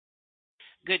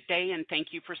Good day, and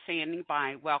thank you for standing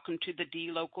by. Welcome to the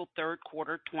dLocal third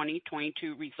quarter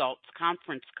 2022 results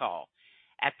conference call.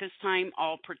 At this time,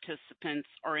 all participants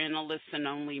are in a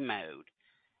listen-only mode.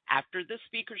 After the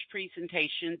speaker's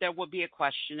presentation, there will be a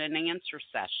question-and-answer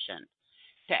session.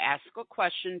 To ask a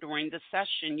question during the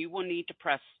session, you will need to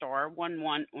press star 11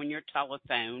 on your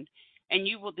telephone, and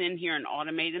you will then hear an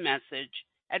automated message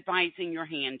advising your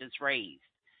hand is raised.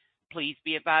 Please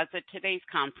be advised that today's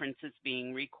conference is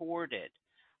being recorded.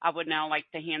 I would now like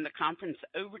to hand the conference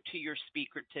over to your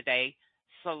speaker today,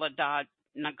 Soledad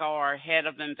Nagar, Head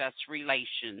of Investor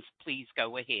Relations. Please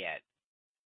go ahead.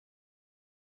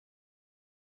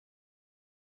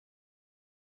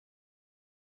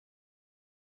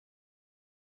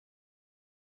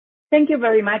 Thank you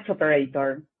very much,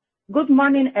 operator. Good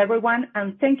morning, everyone,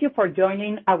 and thank you for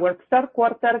joining our third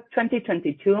quarter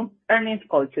 2022 earnings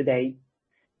call today.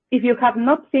 If you have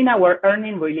not seen our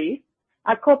earnings release,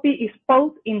 a copy is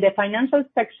posted in the financial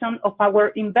section of our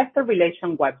investor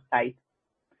relations website.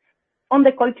 On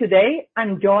the call today,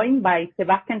 I'm joined by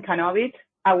Sebastián Kanovich,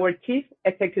 our Chief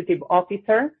Executive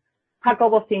Officer,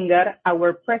 Jacobo Singer,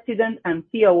 our President and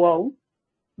COO,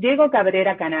 Diego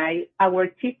Cabrera Canay, our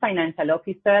Chief Financial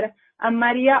Officer, and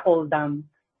Maria Oldham,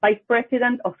 Vice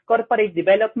President of Corporate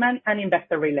Development and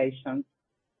Investor Relations.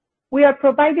 We are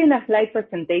providing a slide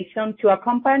presentation to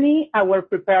accompany our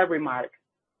prepared remarks.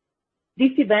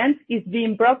 This event is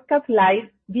being broadcast live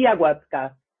via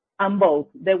webcast, and both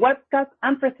the webcast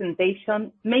and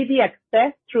presentation may be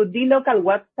accessed through dLocal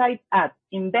website at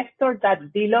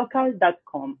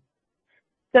investor.dlocal.com.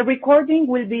 The recording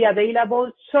will be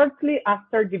available shortly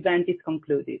after the event is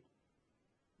concluded.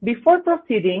 Before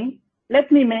proceeding,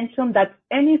 let me mention that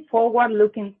any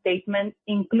forward-looking statements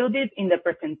included in the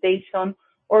presentation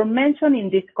or mentioned in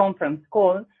this conference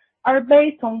call are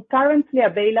based on currently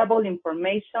available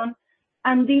information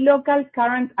and dLocal's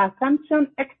current assumptions,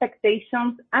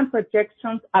 expectations, and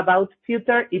projections about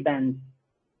future events.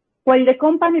 While the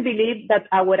company believes that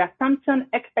our assumptions,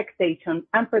 expectations,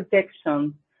 and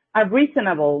projections are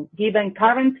reasonable given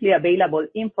currently available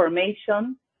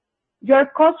information, you are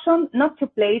cautioned not to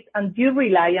place undue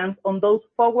reliance on those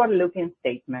forward-looking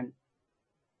statements.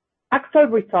 Actual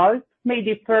results may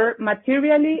differ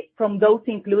materially from those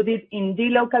included in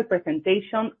dLocal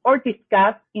presentation or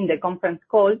discussed in the conference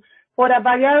call for a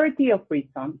variety of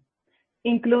reasons,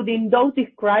 including those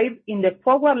described in the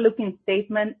forward-looking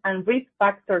statement and risk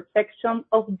factor section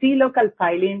of dLocal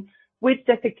filing with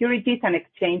the Securities and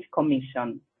Exchange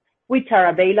Commission, which are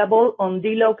available on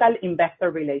dLocal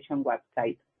investor relations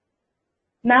website.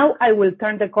 Now I will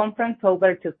turn the conference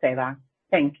over to Seba.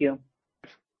 Thank you.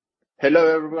 Hello,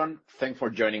 everyone. Thanks for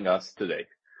joining us today.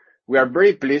 We are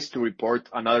very pleased to report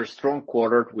another strong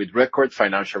quarter with record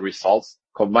financial results,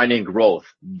 combining growth,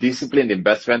 disciplined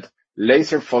investment,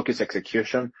 laser-focused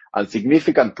execution, and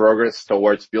significant progress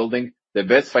towards building the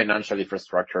best financial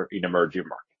infrastructure in emerging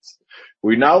markets.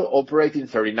 We now operate in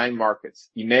 39 markets,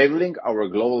 enabling our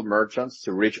global merchants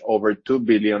to reach over 2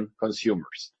 billion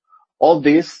consumers. All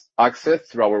this accessed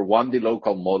through our One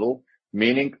dLocal model,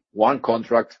 meaning one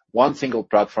contract, one single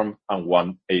platform, and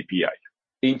one API.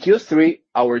 In Q3,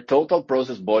 our total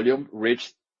process volume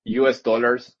reached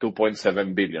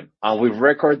 $2.7 billion, and we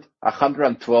record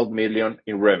 $112 million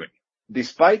in revenue.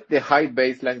 Despite the high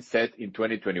baseline set in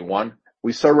 2021,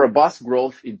 we saw robust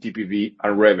growth in TPV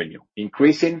and revenue,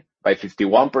 increasing by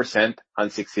 51% and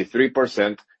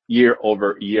 63%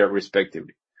 year-over-year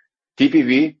respectively.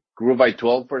 TPV grew by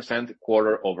 12%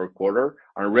 quarter-over-quarter,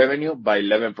 and revenue by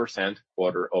 11%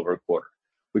 quarter-over-quarter.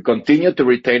 We continue to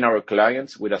retain our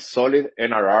clients with a solid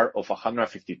NRR of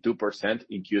 152%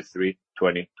 in Q3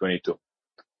 2022.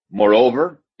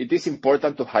 Moreover, it is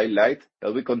important to highlight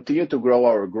that we continue to grow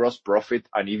our gross profit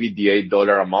and EBITDA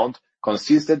dollar amount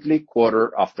consistently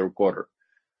quarter after quarter.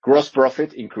 Gross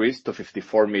profit increased to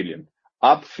 $54 million,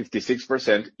 up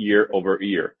 56%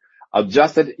 year-over-year.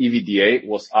 Adjusted EBITDA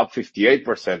was up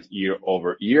 58%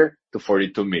 year-over-year to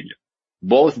 $42 million.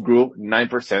 Both grew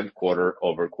 9%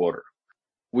 quarter-over-quarter.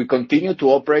 We continue to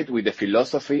operate with the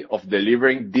philosophy of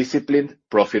delivering disciplined,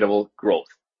 profitable growth.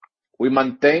 We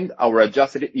maintained our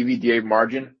adjusted EBITDA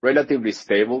margin relatively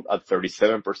stable at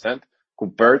 37%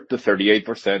 compared to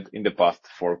 38% in the past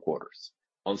 4 quarters.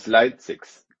 On slide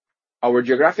 6. Our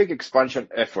geographic expansion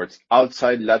efforts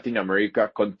outside Latin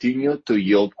America continue to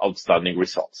yield outstanding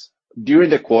results. During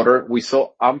the quarter, we saw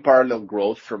unparalleled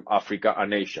growth from Africa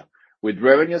and Asia, with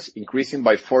revenues increasing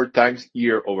by 4 times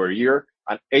year-over-year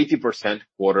and 80%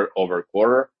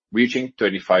 quarter-over-quarter, reaching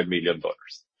 $25 million.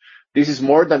 This is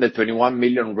more than the $21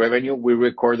 million revenue we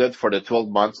recorded for the 12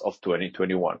 months of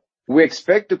 2021. We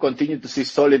expect to continue to see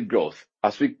solid growth,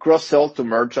 as we cross-sell to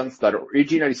merchants that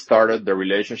originally started their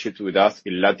relationships with us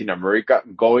in Latin America,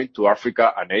 going to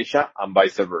Africa and Asia, and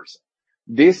vice versa.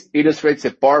 This illustrates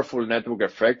a powerful network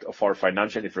effect of our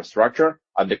financial infrastructure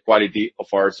and the quality of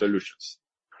our solutions.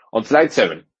 On slide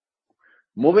 7,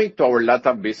 moving to our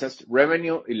LATAM business,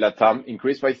 revenue in LATAM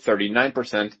increased by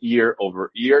 39%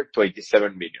 year-over-year to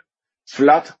 87 million,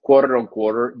 flat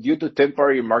quarter-on-quarter due to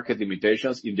temporary market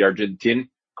limitations in the Argentine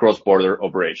cross-border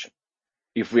operation.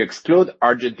 If we exclude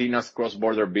Argentina's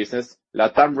cross-border business,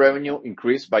 LATAM revenue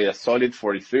increased by a solid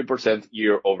 43%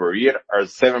 year-over-year or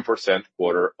 7%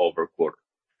 quarter-over-quarter.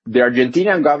 The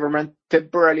Argentinian government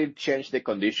temporarily changed the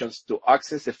conditions to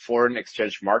access the foreign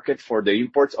exchange market for the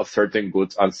imports of certain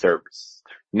goods and services,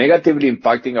 negatively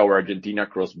impacting our Argentina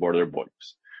cross-border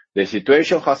volumes. The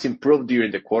situation has improved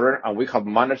during the quarter, and we have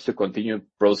managed to continue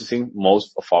processing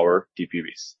most of our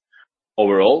TPVs.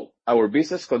 Overall, our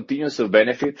business continues to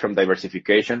benefit from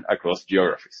diversification across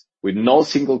geographies, with no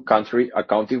single country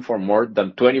accounting for more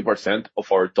than 20%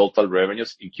 of our total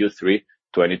revenues in Q3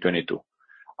 2022.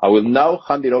 I will now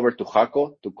hand it over to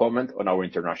Jaco to comment on our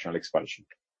international expansion.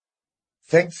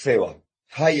 Thanks, Seba.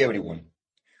 Hi, everyone.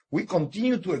 We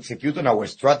continue to execute on our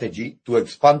strategy to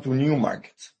expand to new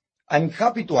markets. I'm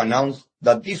happy to announce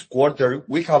that this quarter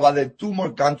we have added 2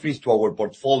 more countries to our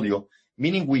portfolio,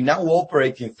 meaning we now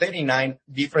operate in 39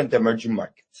 different emerging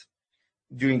markets.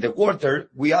 During the quarter,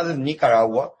 we added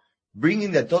Nicaragua,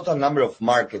 bringing the total number of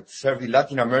markets served in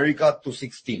Latin America to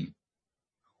 16.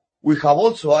 We have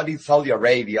also added Saudi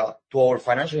Arabia to our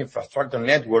financial infrastructure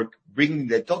network, bringing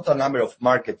the total number of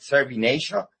markets served in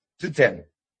Asia to 10.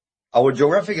 Our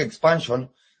geographic expansion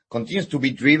continues to be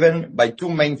driven by 2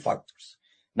 main factors.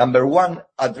 Number 1,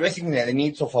 addressing the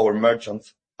needs of our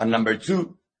merchants, and number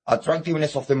 2,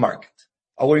 attractiveness of the market.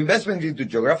 Our investment into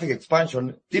geographic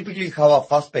expansion typically have a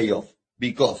fast payoff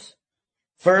because,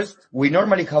 first, we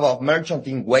normally have a merchant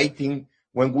in waiting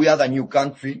when we add a new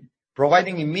country,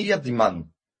 providing immediate demand.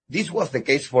 This was the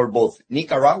case for both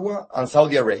Nicaragua and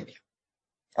Saudi Arabia.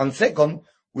 And second,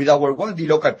 with our One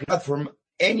dLocal platform,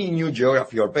 any new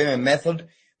geography or payment method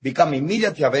become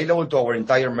immediately available to our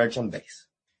entire merchant base.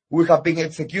 We have been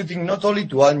executing not only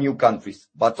to add new countries,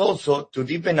 but also to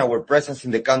deepen our presence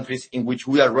in the countries in which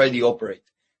we already operate,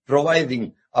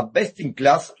 providing a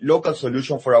best-in-class local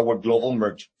solution for our global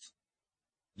merchants.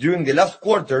 During the last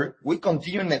quarter, we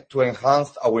continued to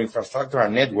enhance our infrastructure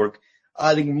and network,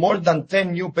 adding more than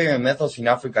 10 new payment methods in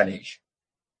Africa and Asia.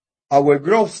 Our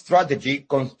growth strategy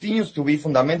continues to be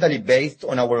fundamentally based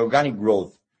on our organic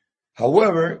growth.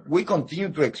 However, we continue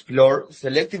to explore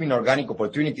selective inorganic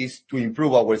opportunities to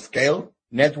improve our scale,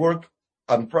 network,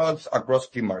 and products across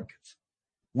key markets.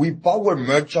 We power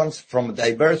merchants from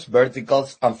diverse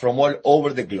verticals and from all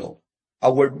over the globe.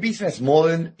 Our business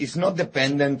model is not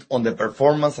dependent on the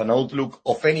performance and outlook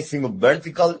of any single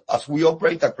vertical, as we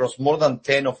operate across more than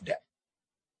 10 of them.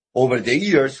 Over the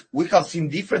years, we have seen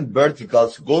different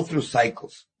verticals go through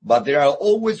cycles, but there are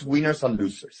always winners and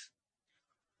losers.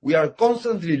 We are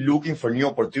constantly looking for new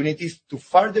opportunities to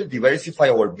further diversify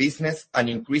our business and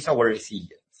increase our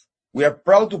resilience. We are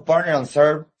proud to partner and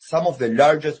serve some of the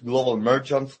largest global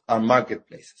merchants and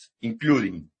marketplaces,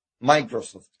 including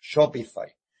Microsoft, Shopify,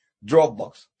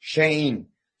 Dropbox, Shein,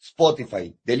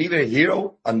 Spotify, Delivery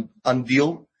Hero, and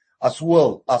Deel, as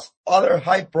well as other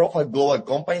high-profile global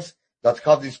companies that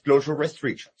have disclosure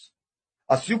restrictions.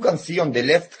 As you can see on the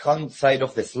left-hand side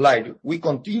of the slide, we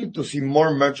continue to see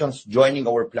more merchants joining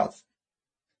our platform.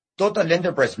 Total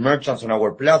enterprise merchants on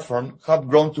our platform have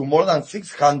grown to more than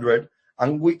 600,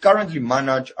 and we currently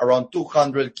manage around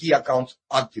 200 key accounts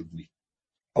actively.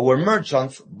 Our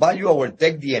merchants value our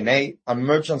tech DNA and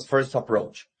merchants-first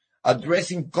approach,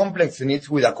 addressing complex needs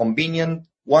with a convenient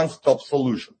one-stop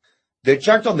solution. The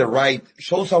chart on the right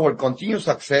shows our continued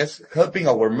success helping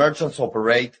our merchants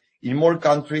operate in more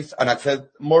countries and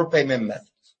accept more payment methods.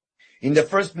 In the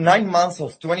first 9 months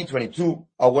of 2022,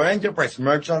 our enterprise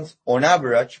merchants, on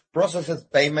average,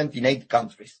 processed payment in 8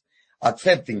 countries,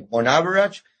 accepting, on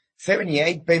average,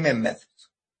 78 payment methods.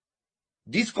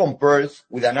 This compares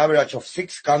with an average of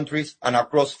 6 countries and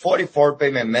across 44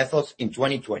 payment methods in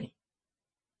 2020.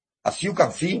 As you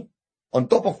can see, on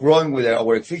top of growing with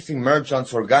our existing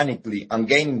merchants organically and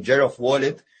gaining share of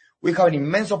wallet, we have an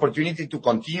immense opportunity to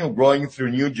continue growing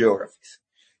through new geographies,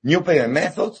 new payment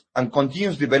methods, and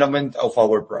continuous development of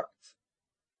our products.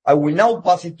 I will now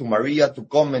pass it to Maria to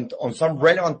comment on some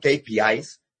relevant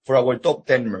KPIs for our top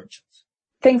 10 merchants.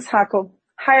 Thanks, Jaco.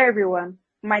 Hi, everyone.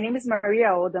 My name is Maria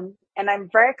Odom, and I'm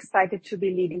very excited to be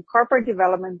leading corporate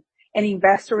development and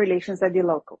investor relations at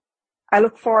dLocal. I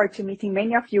look forward to meeting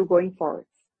many of you going forward.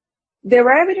 The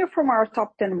revenue from our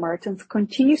top 10 merchants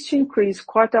continues to increase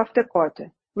quarter after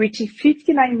quarter, reaching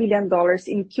 $59 million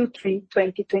in Q3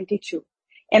 2022,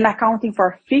 and accounting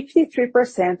for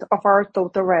 53% of our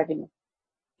total revenue.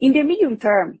 In the medium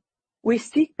term, we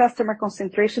see customer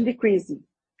concentration decreasing,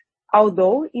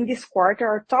 although in this quarter,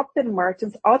 our top 10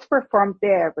 merchants outperformed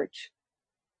the average.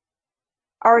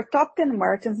 Our top 10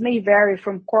 merchants may vary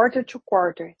from quarter to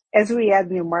quarter as we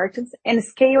add new merchants and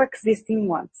scale existing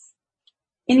ones.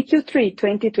 In Q3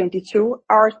 2022,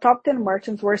 our top 10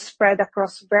 merchants were spread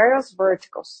across various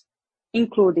verticals,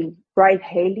 including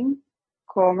ride-hailing,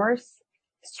 commerce,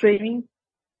 streaming,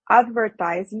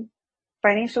 advertising,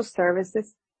 financial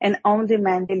services, and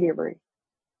on-demand delivery.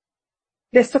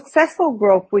 The successful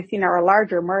growth within our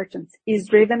larger merchants is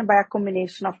driven by a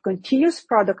combination of continuous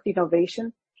product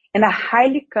innovation and a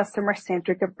highly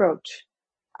customer-centric approach.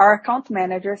 Our account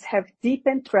managers have deep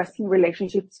and trusting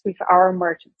relationships with our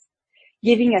merchants,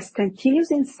 giving us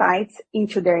continuous insights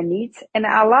into their needs and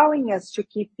allowing us to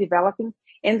keep developing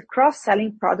and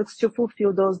cross-selling products to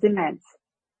fulfill those demands.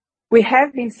 We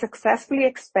have been successfully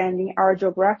expanding our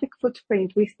geographic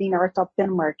footprint within our top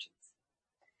 10 merchants.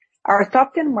 Our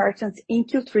top 10 merchants in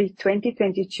Q3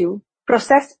 2022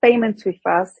 processed payments with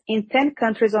us in 10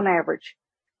 countries on average,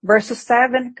 versus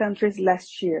 7 countries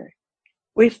last year,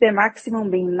 with the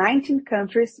maximum being 19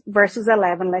 countries versus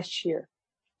 11 last year.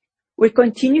 We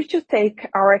continue to take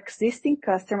our existing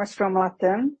customers from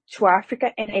Latin to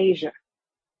Africa and Asia.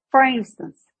 For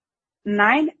instance,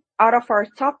 9 out of our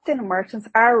top 10 merchants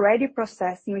are already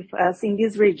processing with us in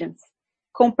these regions,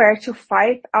 compared to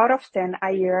 5 out of 10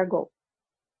 a year ago.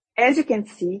 As you can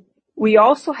see, we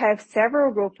also have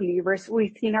several growth levers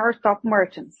within our top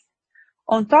merchants.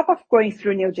 On top of going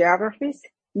through new geographies,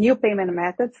 new payment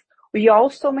methods, we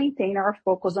also maintain our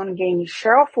focus on gaining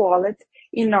share of wallet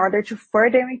in order to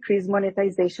further increase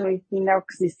monetization within our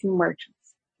existing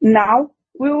merchants. Now,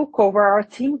 we will cover our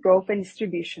team growth and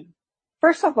distribution.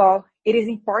 First of all, it is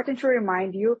important to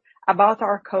remind you about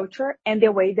our culture and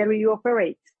the way that we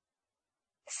operate.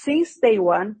 Since day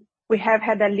one, we have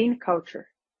had a lean culture,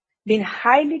 been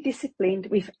highly disciplined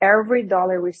with every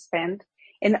dollar we spend,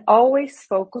 and always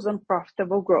focus on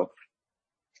profitable growth.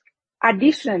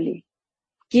 Additionally,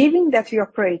 given that we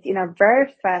operate in a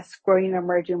very fast-growing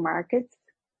emerging market,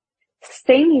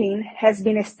 staying lean has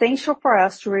been essential for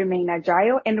us to remain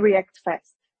agile and react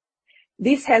fast.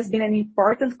 This has been an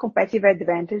important competitive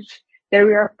advantage that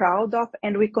we are proud of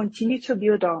and we continue to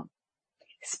build on,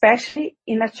 especially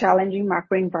in a challenging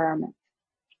macro environment.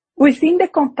 Within the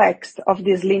context of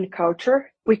this lean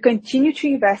culture, we continue to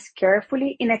invest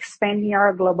carefully in expanding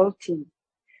our global team,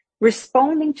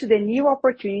 responding to the new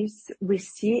opportunities we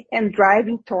see and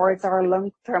driving towards our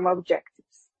long-term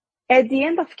objectives. At the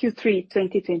end of Q3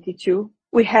 2022,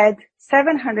 we had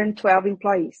 712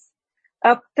 employees,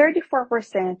 up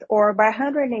 34% or by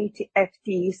 180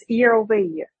 FTEs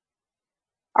year-over-year.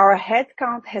 Our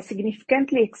headcount has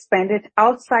significantly expanded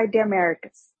outside the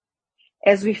Americas,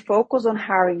 as we focus on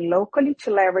hiring locally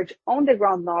to leverage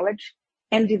on-the-ground knowledge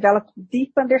and develop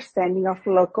deep understanding of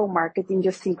local market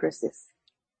idiosyncrasies.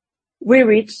 We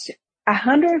reached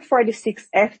 146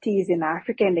 FTEs in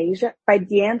Africa and Asia by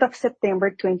the end of September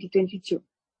 2022,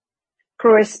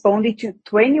 corresponding to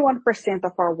 21%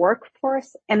 of our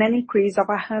workforce and an increase of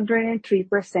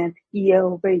 103%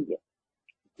 year-over-year.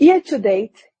 Year to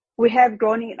date, we have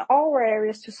grown in all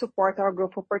areas to support our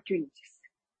growth opportunities,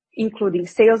 including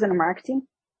sales and marketing,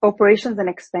 operations and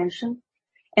expansion,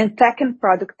 and tech and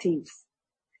product teams.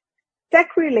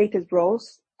 Tech-related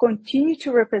roles continue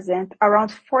to represent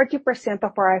around 40%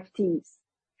 of our FTEs,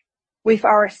 with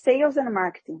our sales and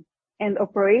marketing and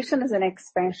operations and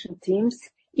expansion teams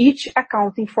each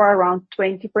accounting for around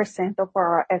 20% of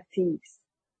our FTEs.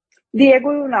 Diego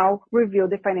will now review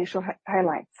the financial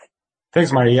highlights.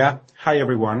 Thanks, Maria. Hi,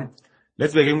 everyone.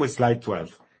 Let's begin with slide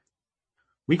 12.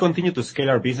 We continue to scale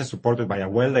our business supported by a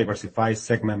well-diversified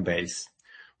segment base.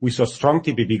 We saw strong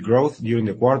TPV growth during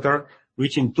the quarter,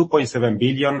 reaching $2.7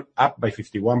 billion, up by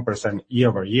 51%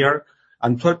 year-over-year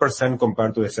and 12%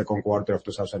 compared to the second quarter of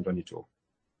 2022.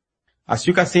 As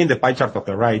you can see in the pie chart of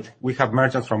the right, we have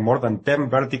merchants from more than 10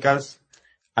 verticals,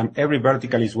 and every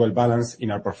vertical is well balanced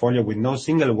in our portfolio, with no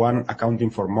single one accounting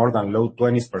for more than low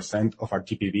 20% of our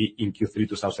TPV in Q3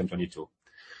 2022.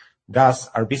 Thus,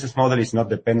 our business model is not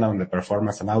dependent on the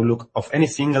performance and outlook of any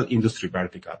single industry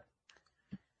vertical.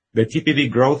 The TPV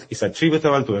growth is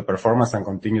attributable to the performance and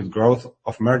continued growth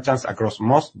of merchants across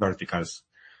most verticals,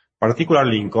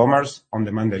 particularly in commerce,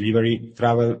 on-demand delivery,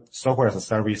 travel, software as a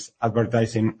service,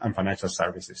 advertising, and financial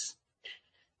services.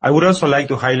 I would also like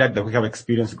to highlight that we have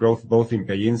experienced growth both in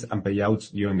pay-ins and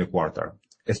payouts during the quarter,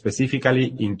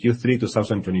 Specifically, in Q3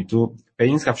 2022,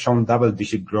 pay-ins have shown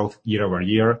double-digit growth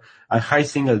year-over-year and high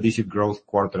single-digit growth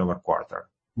quarter-over-quarter.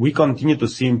 We continue to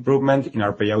see improvement in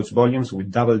our payouts volumes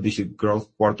with double-digit growth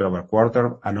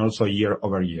quarter-over-quarter and also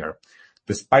year-over-year,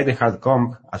 despite the hard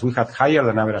comp, as we had higher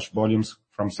than average volumes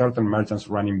from certain merchants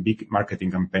running big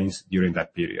marketing campaigns during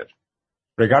that period.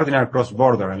 Regarding our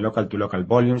cross-border and local-to-local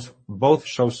volumes, both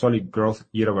show solid growth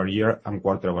year-over-year and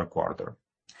quarter-over-quarter.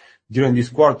 During this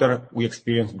quarter, we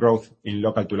experienced growth in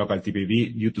local-to-local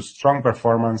TPV due to strong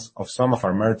performance of some of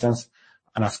our merchants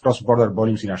and as cross-border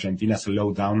volumes in Argentina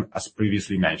slowed down, as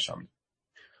previously mentioned.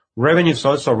 Revenues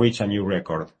also reached a new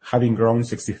record, having grown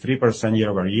 63%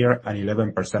 year-over-year and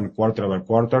 11%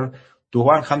 quarter-over-quarter to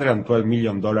 $112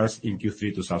 million in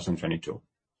Q3 2022.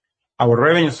 Our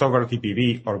revenues over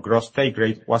TPV, or gross take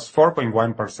rate, was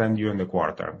 4.1% during the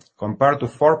quarter, compared to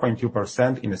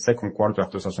 4.2% in the second quarter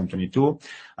of 2022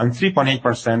 and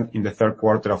 3.8% in the third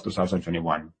quarter of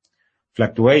 2021.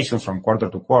 Fluctuations from quarter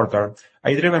to quarter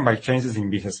are driven by changes in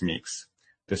business mix.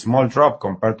 The small drop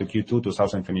compared to Q2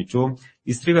 2022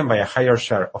 is driven by a higher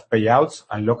share of payouts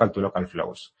and local-to-local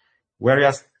flows,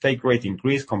 whereas take rate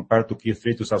increased compared to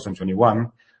Q3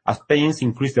 2021 as pay-ins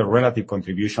increased their relative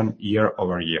contribution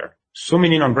year-over-year.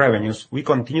 Zooming in on revenues, we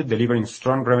continued delivering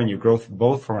strong revenue growth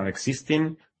both from our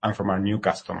existing and from our new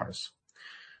customers.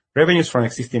 Revenues from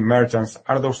existing merchants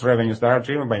are those revenues that are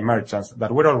driven by merchants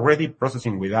that were already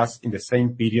processing with us in the same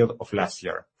period of last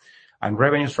year. And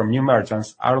revenues from new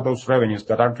merchants are those revenues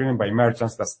that are driven by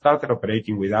merchants that started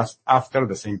operating with us after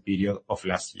the same period of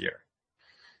last year.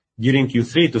 During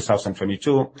Q3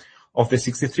 2022, of the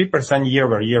 63%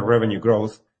 year-over-year revenue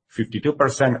growth,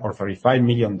 52% or $35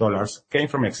 million came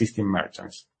from existing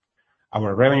merchants.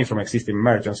 Our revenue from existing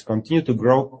merchants continued to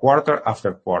grow quarter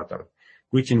after quarter,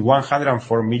 reaching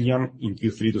 $104 million in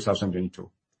Q3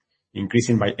 2022,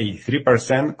 increasing by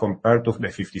 83% compared to the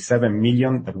 $57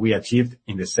 million that we achieved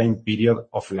in the same period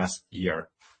of last year.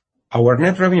 Our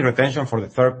net revenue retention for the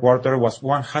third quarter was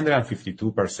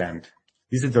 152%.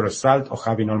 This is the result of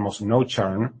having almost no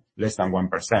churn, less than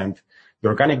 1%, the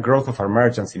organic growth of our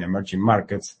merchants in emerging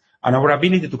markets, and our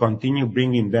ability to continue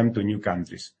bringing them to new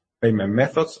countries, payment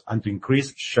methods, and to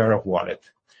increase share of wallet.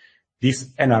 This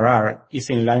NRR is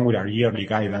in line with our yearly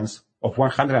guidance of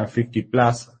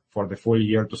 150+ for the full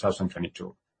year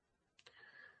 2022.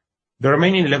 The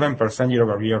remaining 11%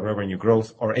 year-over-year revenue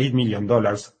growth, or $8 million,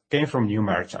 came from new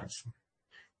merchants.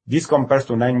 This compares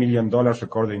to $9 million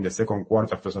recorded in the second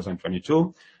quarter of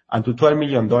 2022 and to $12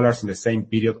 million in the same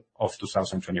period of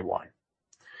 2021.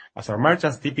 As our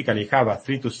merchants typically have a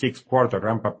 3 to 6 quarter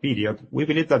ramp-up period, we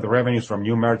believe that the revenues from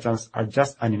new merchants are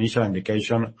just an initial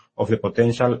indication of the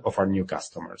potential of our new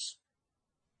customers.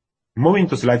 Moving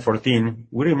to slide 14,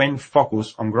 we remain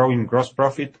focused on growing gross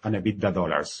profit and EBITDA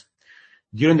dollars.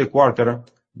 During the quarter,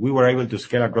 we were able to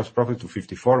scale our gross profit to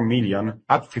 $54 million,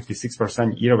 up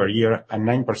 56% year-over-year and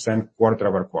 9%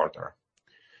 quarter-over-quarter.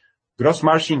 Gross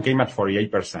margin came at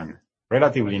 48%,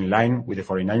 relatively in line with the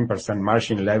 49%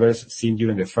 margin levels seen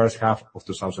during the first half of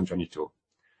 2022.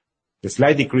 The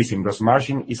slight decrease in gross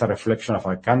margin is a reflection of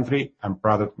our country and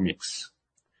product mix.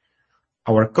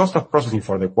 Our cost of processing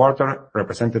for the quarter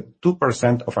represented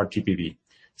 2% of our TPV,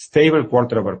 stable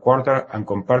quarter-over-quarter and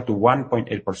compared to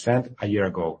 1.8% a year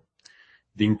ago.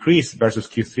 The increase versus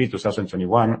Q3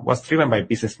 2021 was driven by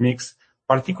business mix,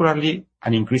 particularly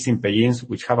an increase in pay-ins,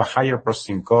 which have a higher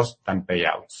processing cost than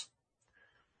payouts.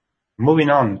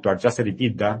 Moving on to adjusted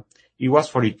EBITDA, it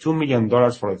was $42 million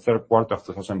for the third quarter of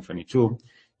 2022,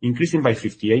 increasing by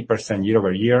 58%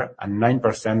 year-over-year and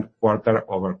 9%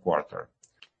 quarter-over-quarter.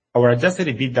 Our adjusted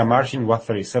EBITDA margin was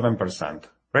 37%,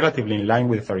 relatively in line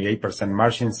with the 38%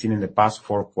 margin seen in the past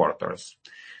 4 quarters.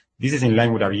 This is in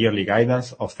line with our yearly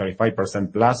guidance of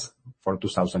 35%+ for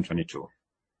 2022.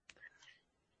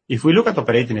 If we look at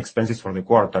operating expenses for the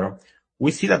quarter,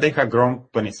 we see that they have grown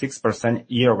 26%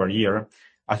 year-over-year,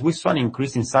 as we saw an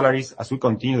increase in salaries as we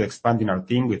continued expanding our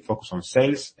team with focus on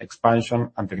sales,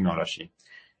 expansion, and technology.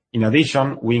 In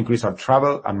addition, we increased our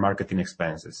travel and marketing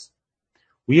expenses.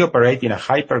 We operate in a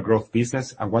hyper-growth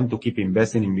business and want to keep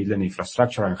investing in building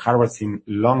infrastructure and harvesting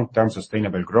long-term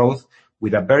sustainable growth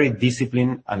with a very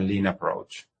disciplined and lean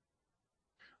approach.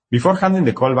 Before handing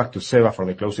the call back to Seba for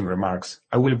the closing remarks,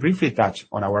 I will briefly touch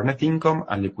on our net income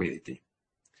and liquidity.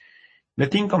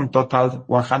 Net income totaled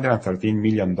 $113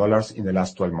 million in the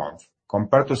last 12 months,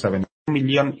 compared to $17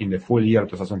 million in the full year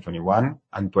 2021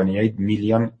 and $28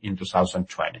 million in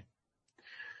 2020.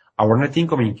 Our net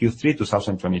income in Q3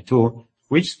 2022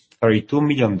 reached $32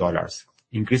 million,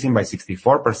 increasing by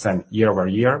 64%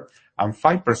 year-over-year and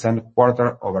 5%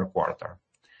 quarter-over-quarter.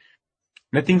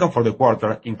 Net income for the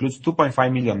quarter includes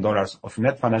 $2.5 million of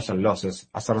net financial losses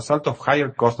as a result of higher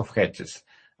cost of hedges,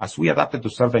 as we adapted to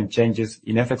certain changes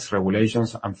in FX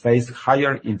regulations and faced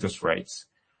higher interest rates.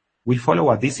 We follow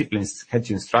a disciplined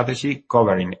hedging strategy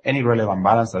covering any relevant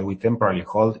balance that we temporarily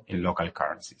hold in local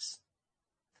currencies.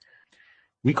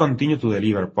 We continue to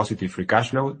deliver positive free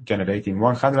cash flow, generating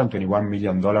 $121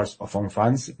 million of own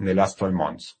funds in the last 12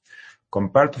 months,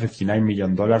 compared to $59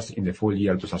 million in the full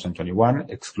year 2021,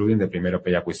 excluding the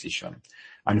PrimeiroPay acquisition,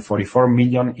 and $44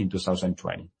 million in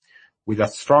 2020, with a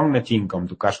strong net income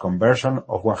to cash conversion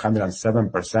of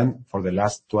 107% for the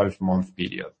last 12-month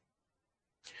period.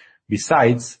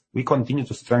 Besides, we continue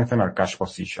to strengthen our cash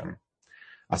position.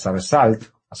 As a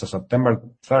result, as of September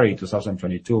 30,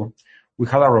 2022, we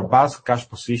had a robust cash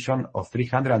position of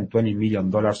 $320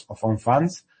 million of own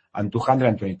funds and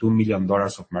 $222 million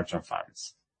of merchant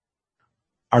funds.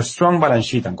 Our strong balance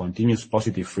sheet and continuous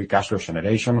positive free cash flow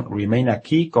generation remain a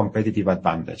key competitive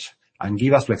advantage and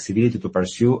give us flexibility to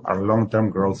pursue our long-term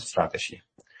growth strategy.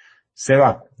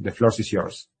 Seba, the floor is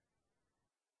yours.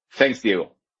 Thanks,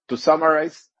 Diego. To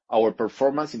summarize, our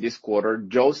performance in this quarter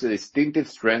shows the distinctive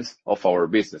strengths of our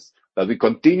business, that we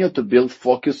continue to build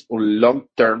focus on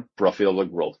long-term profitable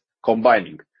growth,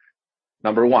 combining,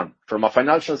 number one, from a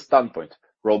financial standpoint,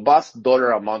 robust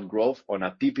dollar amount growth on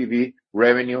a TPV,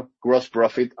 revenue, gross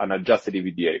profit, and adjusted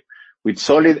EBITDA, with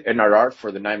solid NRR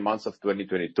for the 9 months of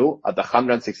 2022 at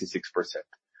 166%.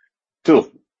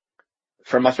 Two,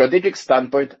 from a strategic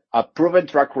standpoint, a proven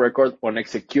track record on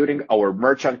executing our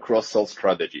merchant cross-sell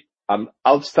strategy, and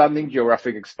outstanding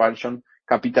geographic expansion,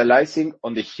 capitalizing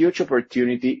on the huge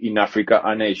opportunity in Africa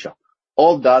and Asia.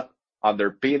 All that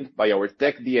underpinned by our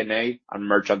tech DNA and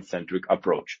merchant-centric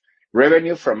approach.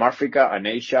 Revenue from Africa and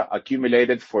Asia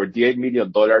accumulated $48 million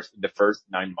in the first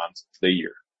 9 months of the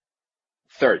year.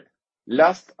 Third,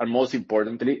 last and most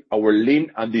importantly, our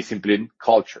lean and disciplined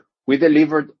culture. We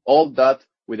delivered all that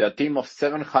with a team of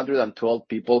 712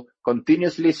 people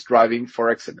continuously striving for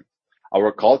excellence.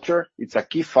 Our culture is a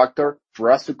key factor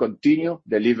for us to continue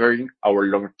delivering our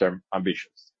long-term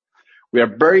ambitions. We are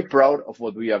very proud of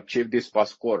what we have achieved this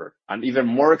past quarter, and even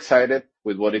more excited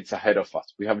with what is ahead of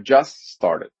us. We have just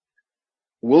started.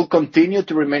 We'll continue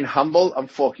to remain humble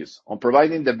and focused on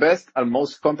providing the best and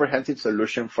most comprehensive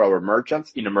solution for our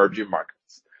merchants in emerging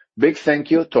markets. Big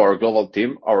thank you to our global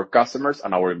team, our customers,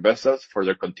 and our investors for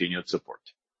their continued support.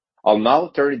 I'll now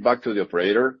turn it back to the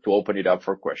operator to open it up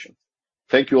for questions.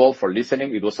 Thank you all for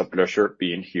listening. It was a pleasure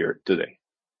being here today.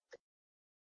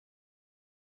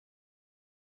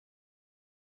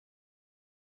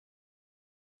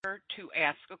 To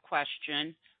ask a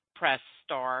question, press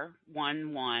star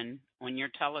 11 on your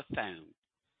telephone.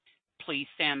 Please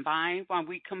stand by while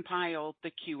we compile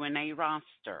the Q&A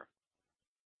roster.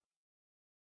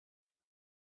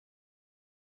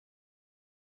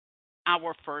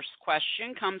 Our first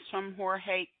question comes from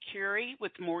Jorge Kuri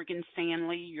with Morgan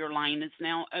Stanley. Your line is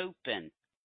now open.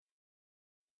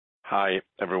 Hi,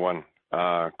 everyone.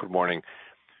 Good morning.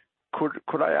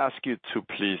 Could I ask you to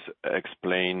please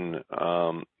explain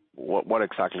what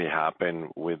exactly happened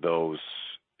with those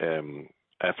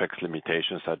FX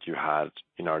limitations that you had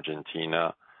in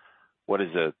Argentina? What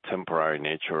is the temporary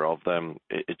nature of them?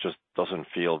 It just doesn't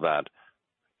feel that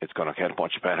it's gonna get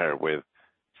much better with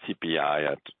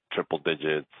CPI at triple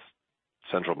digits,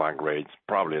 central bank rates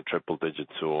probably at triple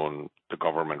digits soon, the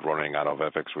government running out of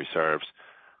FX reserves.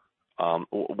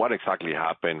 What exactly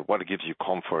happened? What gives you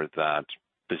comfort that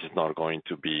this is not going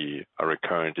to be a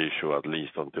recurrent issue, at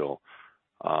least until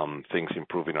things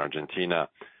improve in Argentina?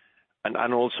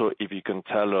 And also, if you can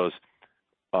tell us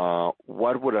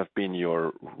what would have been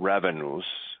your revenues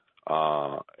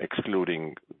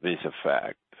excluding this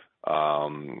effect?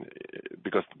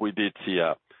 Because we did see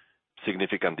a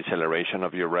significant deceleration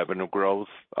of your revenue growth.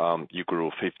 You grew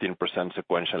 15%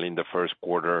 sequentially in the first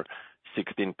quarter,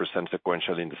 16%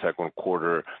 sequentially in the second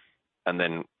quarter, and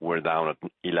then we're down at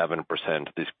 11%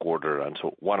 this quarter. And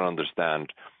so want to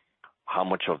understand how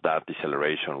much of that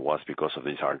deceleration was because of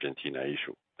this Argentina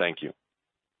issue. Thank you.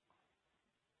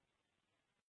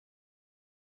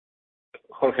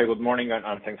 Jorge, good morning, and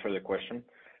thanks for the question.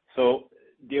 So,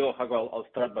 Diego, I'll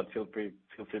start, but feel free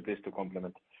please to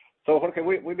complement. So, Jorge,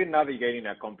 we've been navigating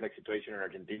a complex situation in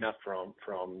Argentina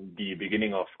from the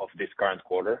beginning of this current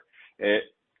quarter.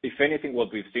 If anything,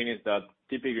 what we've seen is that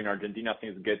typically in Argentina,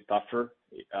 things get tougher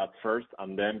at first,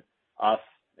 and then as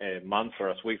months or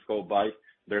as weeks go by,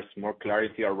 there's more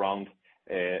clarity around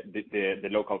the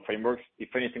local frameworks.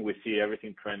 If anything, we see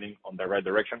everything trending on the right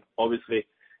direction. Obviously,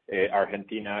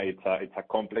 Argentina, it's a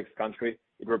complex country.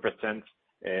 It represents,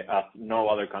 as no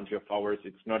other country of ours,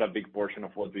 it's not a big portion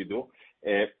of what we do.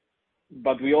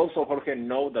 But we also, Jorge,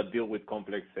 know that deal with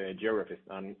complex geographies,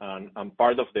 and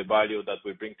part of the value that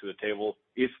we bring to the table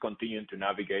is continuing to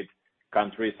navigate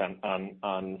countries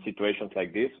and situations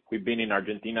like this. We've been in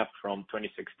Argentina from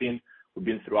 2016. We've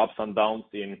been through ups and downs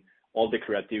in all the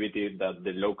creativity that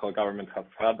the local government have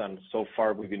had, and so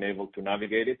far we've been able to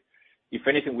navigate it. If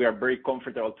anything, we are very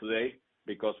comfortable today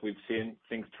because we've seen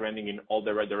things trending in all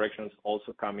the right directions,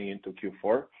 also coming into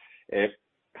Q4.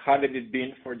 Had it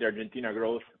been for the Argentina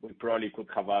growth, we probably could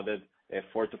have added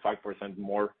 4 to 5%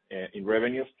 more in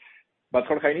revenues. But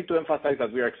Jorge, I need to emphasize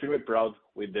that we are extremely proud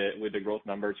with the growth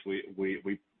numbers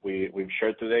we've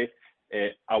shared today.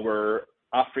 Our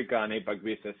Africa and APAC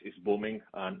business is booming,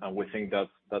 and we think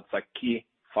that's a key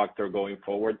factor going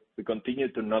forward. We continue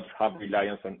to not have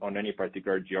reliance on any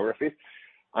particular geography.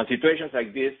 And situations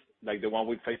like this, like the one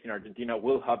we faced in Argentina,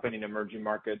 will happen in emerging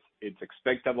markets. It's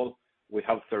expectable. We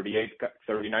have 39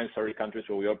 countries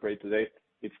where we operate today.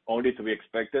 It's only to be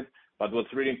expected. But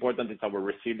what's really important is our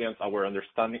resilience, our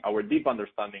understanding, our deep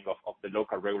understanding of the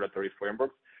local regulatory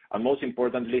framework. And most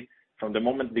importantly, from the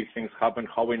moment these things happen,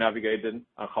 how we navigate them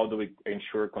and how do we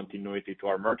ensure continuity to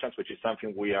our merchants, which is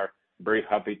something we are very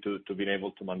happy to be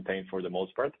able to maintain for the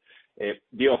most part.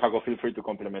 Diego, Jaco, feel free to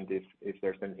complement if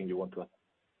there's anything you want to add.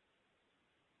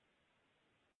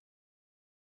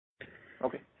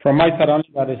 Okay. From my side, only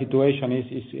that the situation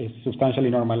is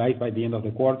substantially normalized by the end of the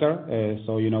quarter.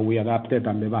 So, we adapted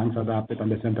and the banks adapted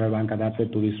and the central bank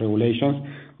adapted to these regulations.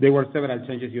 There were several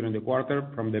changes during the quarter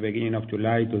from the beginning of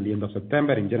July to the end of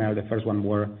September. In general, the first one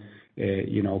were,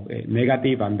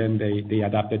 negative, and then they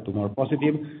adapted to more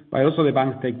positive. But also the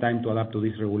banks take time to adapt to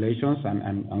these regulations,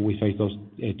 and we face those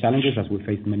challenges as we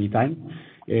faced many times.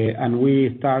 And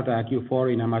we start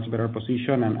Q4 in a much better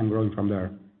position and growing from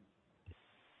there.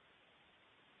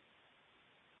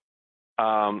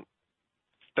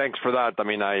 Thanks for that. I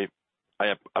mean, I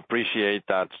appreciate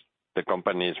that the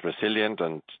company is resilient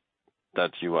and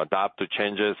that you adapt to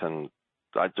changes. And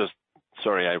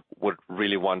I would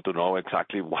really want to know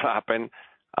exactly what happened.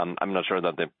 I'm not sure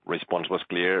that the response was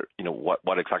clear.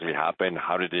 What exactly happened?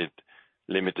 How did it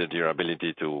limited your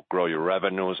ability to grow your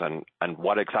revenues? And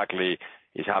what exactly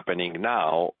is happening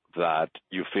now that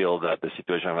you feel that the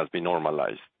situation has been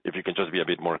normalized? If you can just be a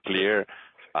bit more clear,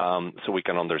 so we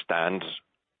can understand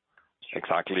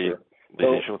exactly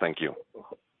the issue. Thank you.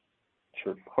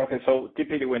 Sure. Okay, so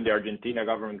typically when the Argentina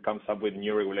government comes up with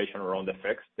new regulation around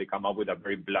FX, they come up with a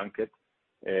very blanket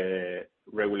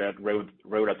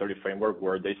regulatory framework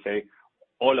where they say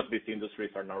all of these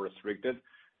industries are now restricted.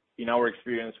 In our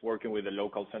experience working with the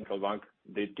local central bank,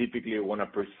 they typically want to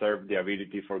preserve the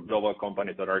ability for global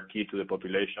companies that are key to the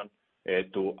population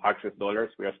to access dollars.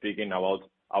 We are speaking about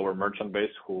our merchant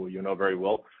base, who you know very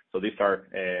well. So these are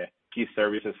key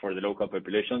services for the local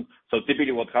population. So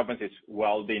typically what happens is,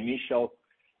 while the initial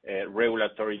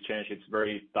regulatory change is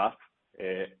very tough,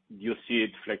 you see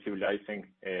it flexibilizing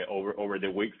over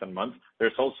the weeks and months.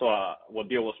 There's also what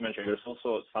Diego was mentioning. There's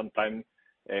also some time,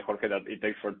 Jorge, that it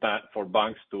takes for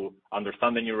banks to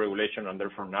understand the new regulation and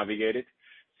therefore navigate it.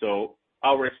 So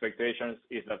our expectations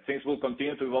is that things will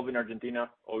continue to evolve in Argentina.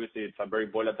 Obviously, it's a very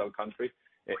volatile country.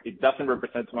 It doesn't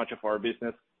represent much of our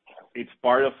business. It's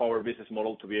part of our business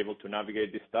model to be able to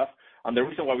navigate this stuff. And the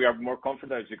reason why we are more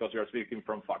confident is because we are speaking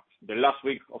from facts. The last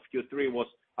week of Q3 was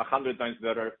 100 times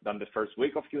better than the first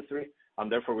week of Q3,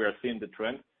 and therefore we are seeing the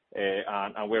trend.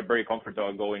 And we're very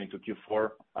comfortable going into Q4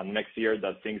 and next year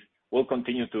that things will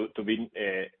continue to be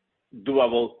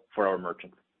doable for our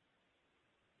merchants.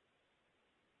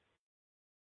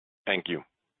 Thank you.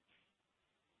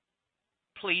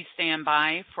 Please stand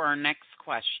by for our next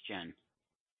question.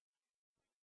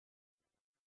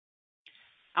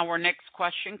 Our next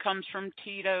question comes from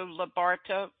Tito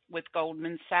Labarta with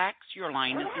Goldman Sachs. Your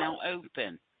line is now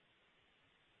open.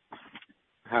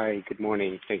 Hi, good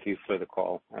morning. Thank you for the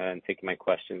call and taking my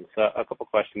questions. A couple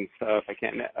questions, if I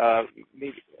can.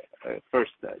 Maybe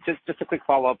first, just a quick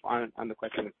follow-up on the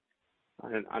question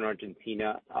on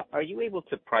Argentina. Are you able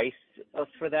to price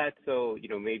for that? So,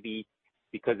 maybe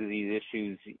because of these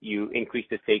issues, you increase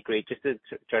the take rate, just to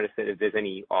try to say if there's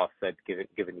any offset given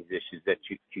these issues that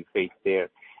you face there.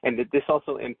 And did this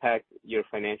also impact your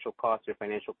financial costs? Your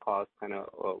financial costs kind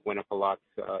of went up a lot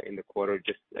in the quarter.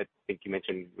 Just, I think you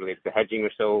mentioned related to hedging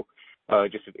or so.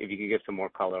 Just if you could give some more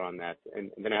color on that.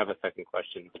 And then I have a second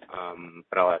question,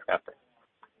 but I'll ask after.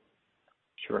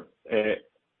 Sure.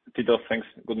 Tito, thanks.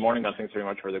 Good morning, and thanks very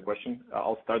much for the question.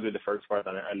 I'll start with the first part,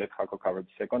 and I'll let Jaco cover the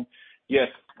second. Yes,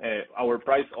 our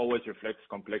price always reflects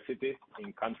complexity.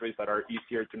 In countries that are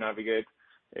easier to navigate,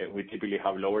 we typically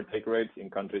have lower take rates. In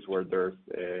countries where there's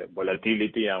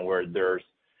volatility and where there's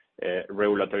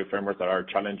regulatory frameworks that are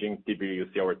challenging. Typically, you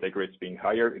see our take rates being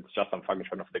higher. It's just a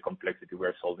function of the complexity we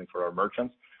are solving for our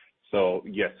merchants. So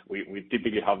yes, we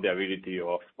typically have the ability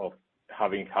of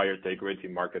having higher take rates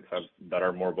in markets that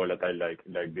are more volatile, like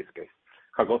this case.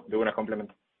 Jacobo, do you want to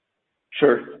complement?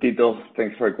 Sure, Tito.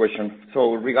 Thanks for your question.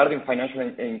 So regarding financial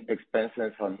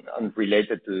expenses and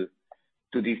related to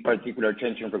this particular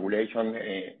change in regulation,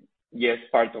 yes,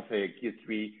 part of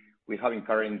Q3 we have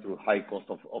incurred into high cost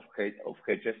of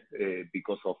hedges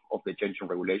because of the change in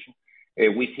regulation.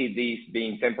 We see these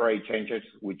being temporary changes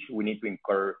which we need to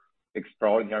incur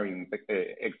extraordinarily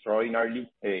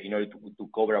in order to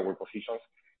cover our positions.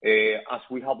 As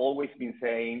we have always been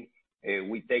saying,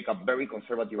 we take a very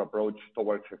conservative approach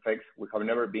towards FX. We have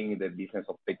never been in the business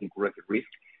of taking currency risk,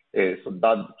 so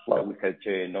that's why we hedge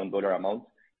non-dollar amounts.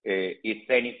 If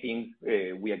anything,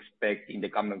 we expect in the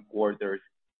coming quarters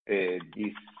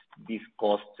this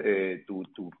cost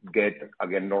to get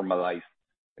again normalized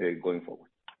going forward.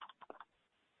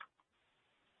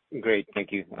 Great,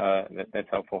 thank you. That's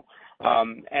helpful.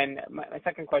 And my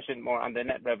second question, more on the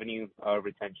net revenue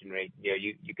retention rate. Yeah,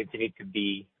 you continue to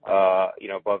be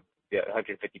above the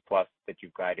 150 plus that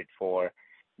you've guided for.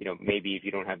 Maybe if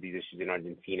you don't have these issues in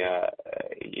Argentina,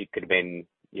 it could have been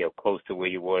close to where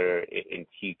you were in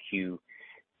TQ.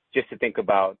 Just to think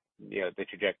about the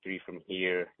trajectory from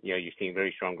here. You're seeing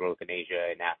very strong growth in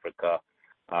Asia and Africa.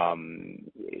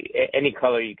 Any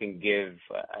color you can give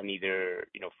on either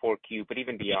 4Q, but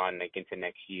even beyond, like into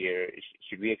next year,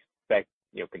 should we expect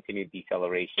continued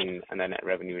deceleration on the net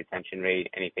revenue retention rate?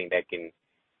 Anything that can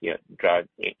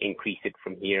increase it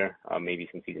from here? Maybe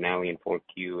some seasonality in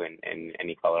 4Q and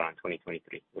any color on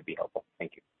 2023 would be helpful.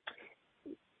 Thank you.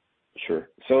 Sure.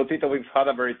 So Tito, we've had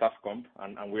a very tough comp,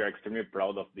 and we are extremely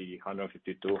proud of the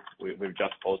 152 we've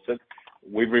just posted.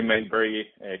 We've remained very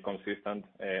consistent,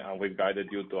 and we've guided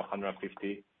you to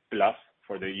 150 plus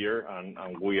for the year,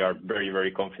 and we are very,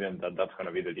 very confident that that's going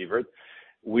to be delivered.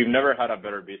 We've never had a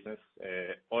better business.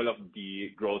 All of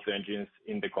the growth engines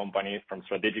in the company, from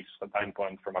strategic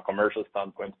standpoint, from a commercial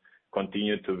standpoint,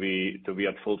 continue to be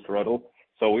at full throttle.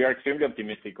 So we are extremely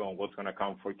optimistic on what's going to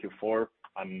come for Q4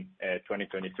 and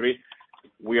 2023.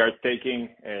 We are taking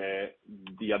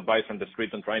the advice from the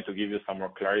street and trying to give you some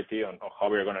more clarity on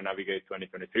how we are going to navigate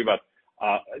 2023,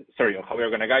 on how we are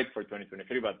going to guide for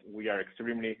 2023, but we are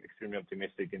extremely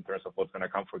optimistic in terms of what's going to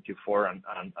come for Q4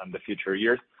 and the future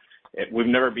years. We've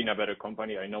never been a better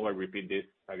company. I know I repeat this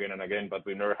again and again, but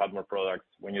we've never had more products.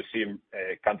 When you see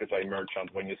countries like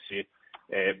merchant, when you see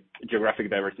geographic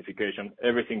diversification,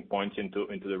 everything points into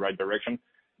the right direction.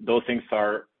 Those things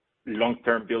are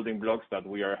long-term building blocks that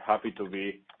we are happy to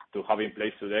have in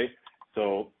place today.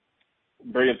 So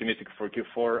very optimistic for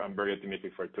Q4 and very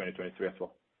optimistic for 2023 as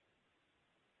well.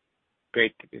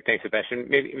 Great. Thanks, Sebastian.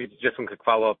 Maybe just one quick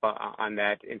follow-up on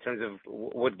that. In terms of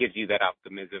what gives you that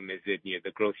optimism, is it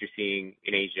the growth you're seeing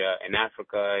in Asia and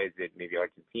Africa? Is it maybe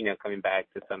Argentina coming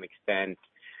back to some extent?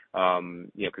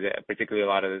 Because particularly a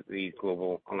lot of these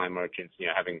global online merchants,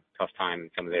 having tough time in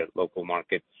some of their local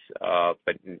markets,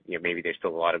 but maybe there's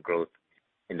still a lot of growth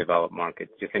in developed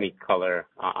markets. Just any color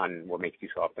on what makes you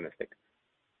so optimistic?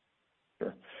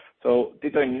 Sure. So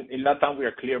Tito, in Latam, we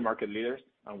are clear market leaders,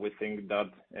 and we think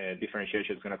that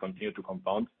differentiation is going to continue to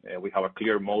compound. We have a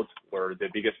clear moat where the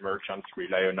biggest merchants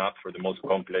rely on us for the most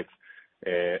complex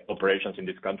operations in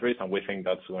these countries, and we think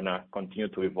that's going to continue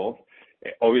to evolve.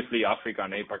 Obviously, Africa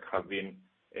and APAC have been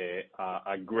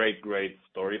a great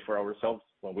story for ourselves.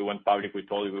 When we went public, we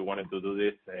told you we wanted to do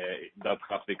this. That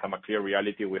has become a clear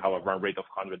reality. We have a run rate of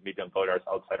 $100 million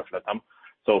outside of Latam.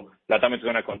 So Latam is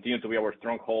going to continue to be our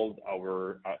stronghold,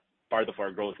 our part of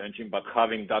our growth engine, but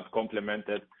having that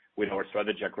complemented with our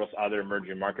strategy across other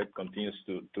emerging markets continues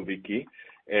to be key.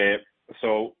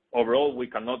 So overall, we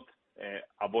cannot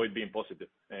avoid being positive.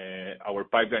 Our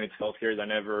pipeline is healthier than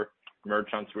ever.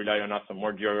 Merchants rely on us on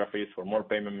more geographies for more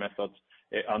payment methods,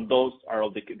 and those are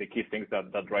all the key things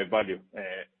that drive value.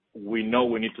 We know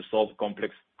we need to solve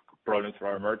complex problems for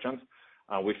our merchants,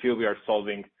 and we feel we are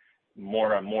solving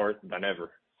more and more than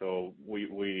ever. So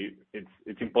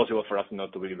it's impossible for us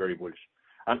not to be very bullish.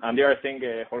 And the other thing,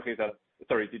 Jorge,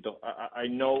 Tito, I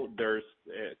know there's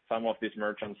some of these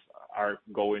merchants are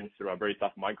going through a very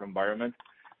tough micro environment,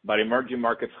 but emerging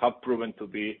markets have proven to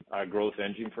be a growth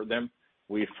engine for them.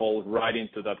 We fall right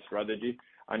into that strategy.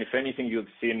 And if anything, you've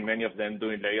seen many of them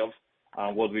doing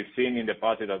layoffs. What we've seen in the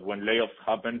past is that when layoffs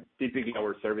happen, typically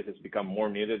our services become more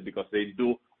needed because they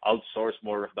do outsource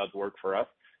more of that work for us.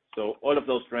 So all of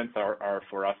those trends are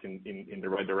for us in the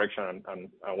right direction, and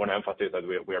I want to emphasize that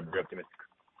we are very optimistic.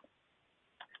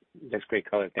 That's great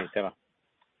color. Thanks, Seba.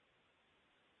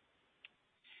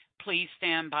 Please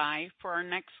stand by for our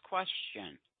next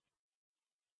question.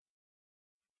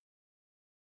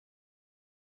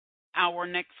 Our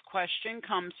next question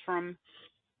comes from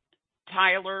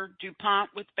Tyler DuPont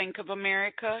with Bank of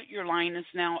America. Your line is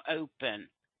now open.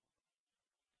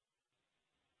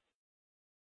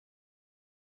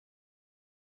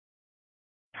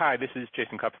 Hi, this is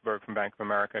Jason Kupferberg from Bank of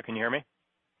America. Can you hear me?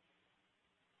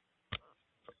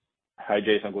 Hi,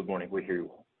 Jason. Good morning. We hear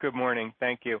you. Good morning.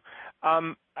 Thank you.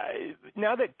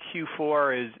 Now that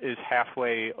Q4 is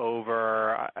halfway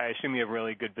over, I assume you have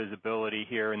really good visibility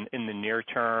here in the near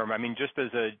term. I mean, just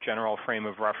as a general frame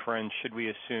of reference, should we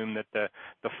assume that the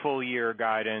full year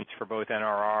guidance for both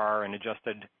NRR and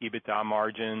adjusted EBITDA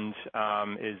margins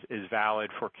is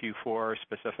valid for Q4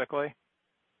 specifically?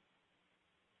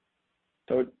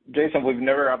 So, Jason, we've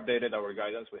never updated our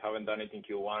guidance. We haven't done it in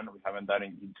Q1. We haven't done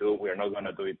it in Q2. We are not going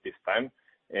to do it this time.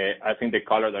 I think the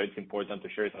color that it's important to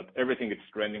share is that everything is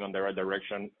trending on the right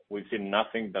direction. We've seen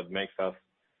nothing that makes us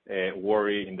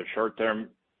worry in the short term.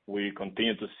 We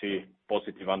continue to see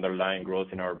positive underlying growth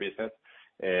in our business.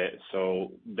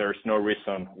 So there's no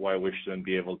reason why we shouldn't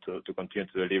be able to continue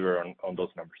to deliver on those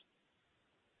numbers.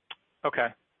 Okay,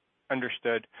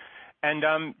 understood. And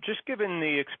just given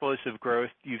the explosive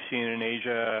growth you've seen in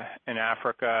Asia and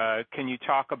Africa, can you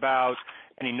talk about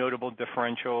any notable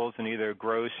differentials in either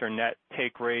gross or net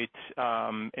take rates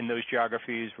in those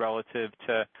geographies relative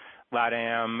to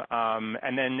LATAM?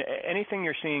 And then anything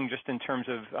you're seeing just in terms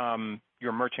of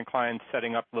your merchant clients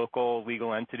setting up local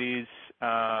legal entities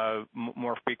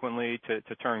more frequently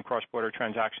to turn cross-border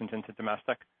transactions into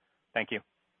domestic? Thank you.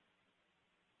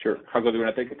 Sure. Jacobo, do you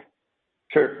want to take it?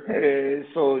 Sure.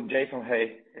 So Jason,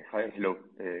 hey. Hi, hello.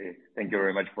 Thank you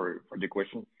very much for the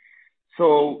question.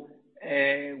 So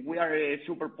we are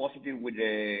super positive with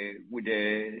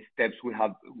the steps we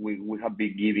have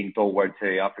been giving towards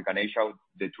Africa and Asia.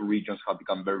 The two regions have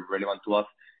become very relevant to us.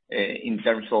 In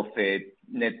terms of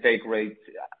net take rates,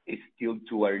 it's still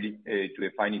too early to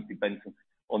define. It depends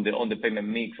on the payment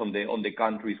mix, on the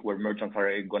countries where merchants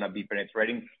are going to be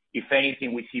penetrating. If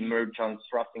anything, we see merchants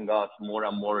trusting us more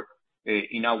and more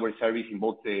in our service in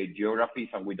both geographies,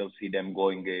 and we don't see them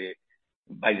going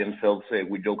by themselves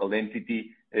with local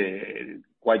entity.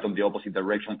 Quite on the opposite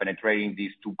direction, penetrating these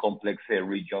two complex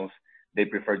regions. They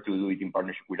prefer to do it in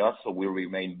partnership with us, so we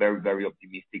remain very, very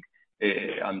optimistic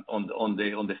on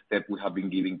the step we have been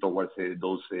giving towards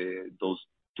those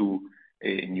two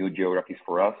new geographies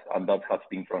for us, and that has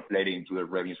been translated into the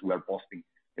revenues we are posting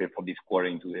for this quarter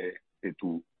into the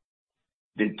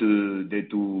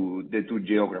two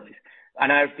geographies.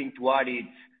 Another thing to add is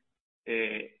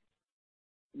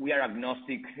we are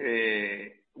agnostic.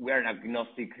 We are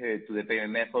agnostic to the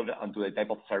payment method and to the type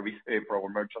of service for our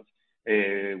merchants.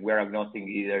 We are agnostic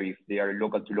either if they are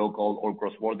local to local or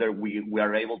cross-border. We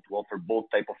are able to offer both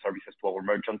type of services to our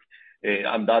merchants,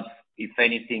 and that, if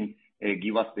anything,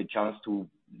 give us the chance to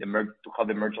have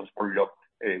the merchants follow up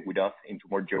with us into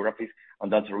more geographies,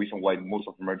 and that's the reason why most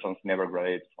of the merchants never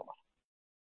graduate from us.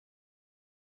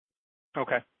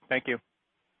 Okay, thank you.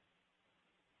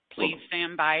 Please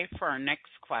stand by for our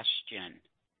next question.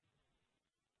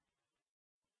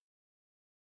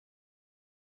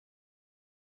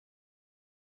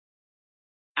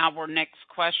 Our next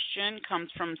question comes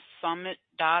from Soomit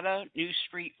Datta, New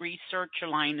Street Research. Your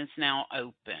line is now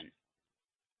open.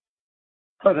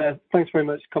 Hi there. Thanks very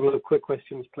much. A couple of quick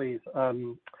questions, please.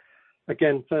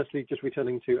 Again, firstly, just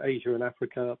returning to Asia and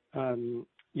Africa,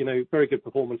 very good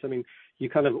performance. I mean, you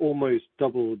kind of almost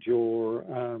doubled your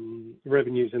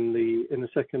revenues in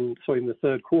the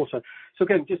third quarter. So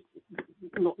again, just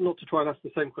not to try and ask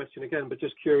the same question again, but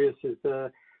just curious,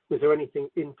 was there anything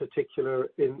in particular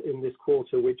in this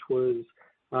quarter which was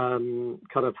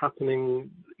kind of happening?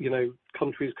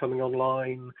 Countries coming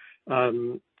online,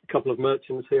 couple of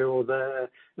merchants here or there.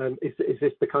 Is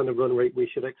this the kind of run rate we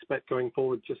should expect going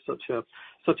forward? Just such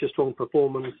a strong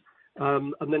performance.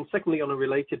 And then secondly, on a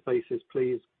related basis,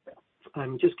 please,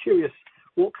 I'm just curious,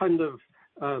 what kind of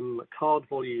card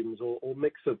volumes or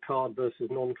mix of card versus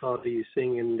non-card are you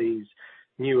seeing in these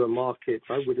newer markets?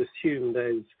 I would assume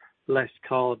there's less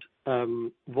card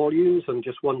volumes, and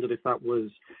just wondered if that was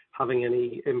having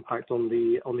any impact on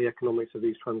the economics of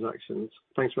these transactions.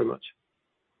 Thanks very much.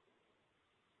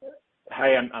 Hi,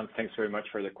 and thanks very much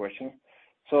for the question.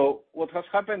 So what has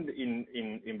happened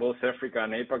in both Africa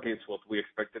and APAC is what we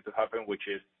expected to happen, which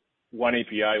is one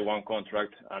API, one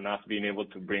contract, and us being able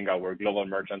to bring our global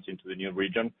merchants into the new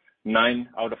region. 9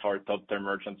 out of our top 10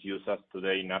 merchants use us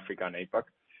today in Africa and APAC.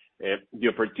 The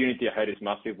opportunity ahead is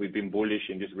massive. We've been bullish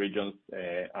in these regions,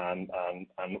 and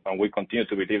we continue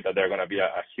to believe that they're going to be a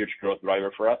huge growth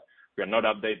driver for us. We are not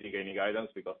updating any guidance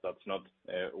because that's not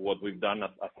what we've done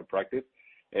as a practice.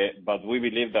 But we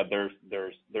believe that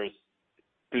there's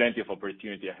plenty of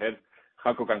opportunity ahead.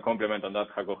 Jaco can complement on that.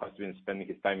 Jaco has been spending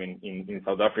his time in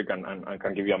South Africa and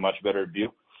can give you a much better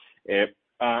view.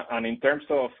 And in terms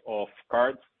of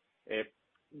cards,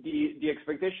 the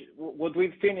expectation, what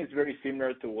we've seen is very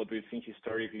similar to what we've seen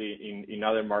historically in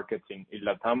other markets in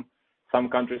LATAM. Some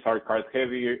countries are card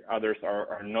heavy, others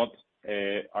are not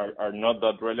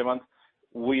that relevant.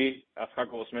 We, as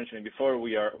Jaco was mentioning before,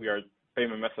 we are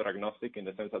payment method agnostic in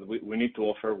the sense that we need to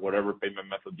offer whatever payment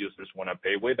method users want to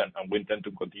pay with, and we intend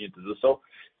to continue to do so.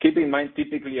 Keep in mind,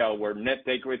 typically our net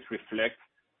take rates reflect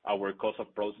our cost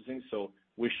of processing, so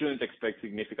we shouldn't expect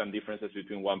significant differences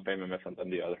between one payment method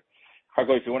and the other.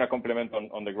 Jaco, if you want to complement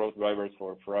on the growth drivers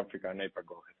for Africa and APAC,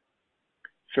 go ahead.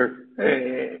 Sure.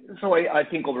 So I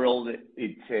think overall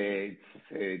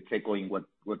it's echoing what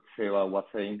Seba was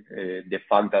saying. The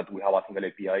fact that we have a single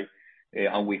API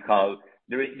and we have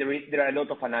there are a lot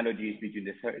of analogies between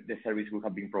the service we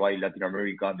have been providing in Latin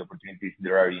America and the opportunities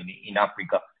there are in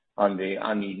Africa and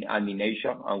in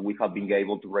Asia, and we have been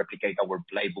able to replicate our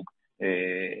playbook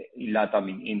in LATAM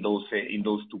in those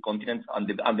two continents, and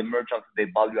the merchants, they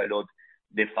value a lot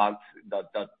the fact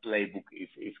that playbook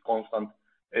is constant,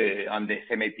 and the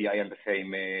same API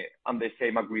and the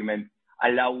same agreement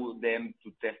allow them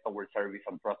to test our service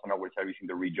and trust on our service in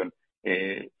the region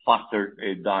faster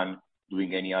than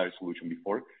doing any other solution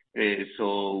before.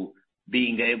 So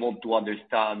being able to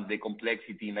understand the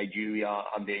complexity in Nigeria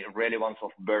and the relevance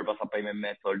of Verb as a payment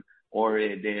method, or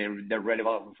the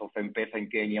relevance of M-Pesa in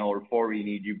Kenya, or Fori in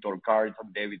Egypt, or cards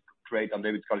and credit and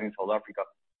debit cards in South Africa,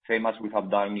 same as we have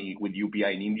done with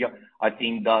UPI in India. I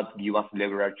think that give us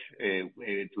leverage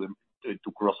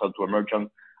to cross out to a merchant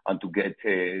and to get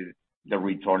the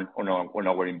return on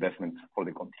our investment for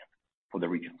the continent, for the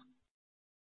region.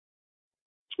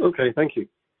 Okay, thank you.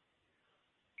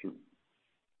 Sure.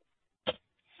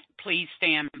 Please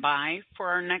stand by for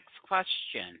our next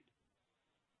question.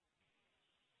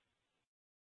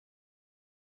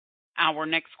 Our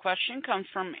next question comes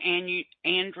from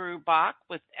Andrew Bach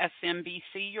with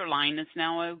SMBC. Your line is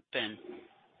now open.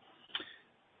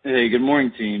 Hey, good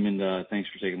morning, team, and thanks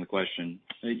for taking the question.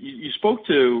 You spoke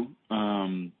to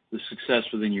the success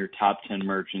within your top 10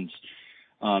 merchants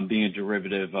being a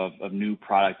derivative of new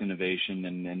product innovation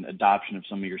and adoption of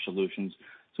some of your solutions.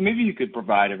 So maybe you could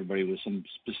provide everybody with some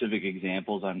specific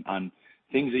examples on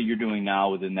things that you're doing now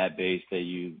within that base that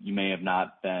you may have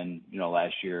not been,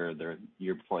 last year or the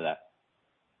year before that.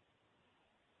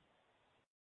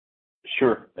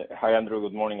 Sure. Hi, Andrew.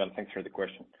 Good morning, and thanks for the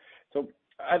question. So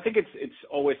I think it's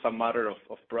always a matter of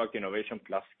product innovation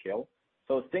plus scale.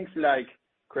 So things like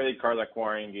credit card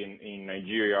acquiring in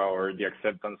Nigeria, or the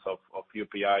acceptance of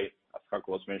UPI, as Jaco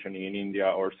was mentioning, in India,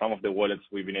 or some of the wallets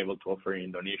we've been able to offer in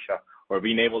Indonesia, or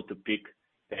being able to pick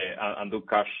and do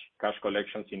cash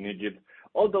collections in Egypt.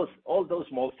 All those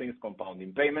small things compound.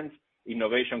 In payments,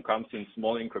 innovation comes in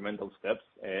small incremental steps,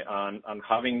 and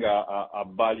having a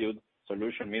valued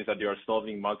solution means that you are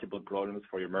solving multiple problems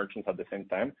for your merchants at the same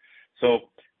time. So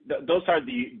those are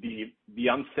the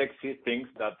unsexy things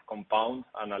that compound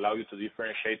and allow you to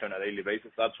differentiate on a daily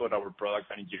basis. That's what our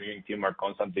product and engineering team are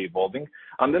constantly evolving.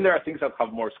 And then there are things that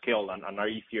have more scale and are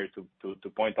easier to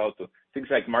point out to. Things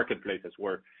like marketplaces,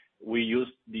 where we use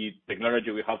the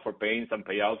technology we have for payments and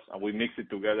payouts, and we mix it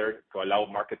together to allow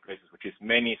marketplaces, which is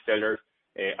many sellers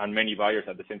and many buyers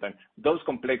at the same time. Those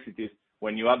complexities,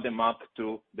 when you add them up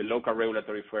to the local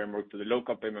regulatory framework, to the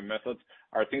local payment methods,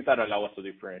 are things that allow us to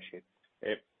differentiate.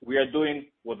 We are doing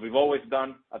what we've always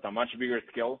done at a much bigger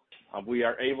scale, and we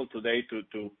are able today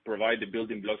to provide the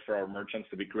building blocks for our merchants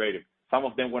to be creative. Some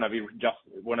of them want to do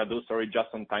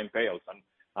just-on-time payouts,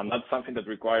 and that's something that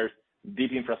requires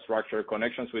deep infrastructure,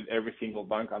 connections with every single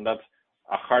bank, and that's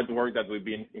a hard work that we've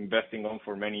been investing on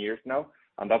for many years now,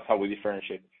 and that's how we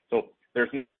differentiate. So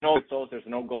there's no sauce, there's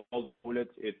no gold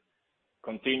bullets. It's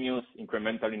continuous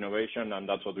incremental innovation, and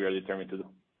that's what we are determined to do.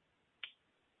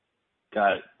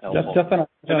 Got it.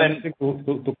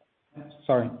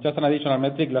 Just an additional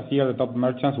metric. Last year, the top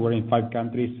merchants were in 5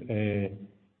 countries.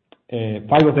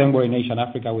 5 of them were in Asia and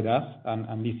Africa with us,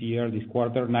 and this year, this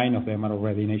quarter, 9 of them are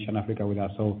already in Asia and Africa with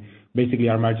us. So basically,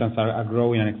 our merchants are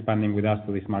growing and expanding with us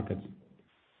to these markets.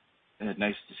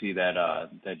 Nice to see that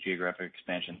geographic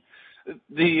expansion.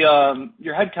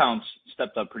 Your headcounts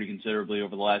stepped up pretty considerably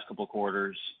over the last couple of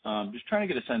quarters. Just trying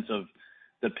to get a sense of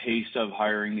the pace of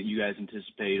hiring that you guys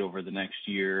anticipate over the next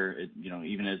year,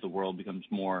 even as the world becomes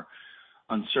more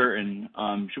uncertain.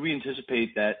 Should we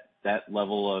anticipate that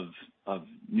level of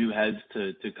new heads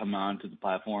to come onto the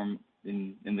platform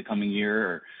in the coming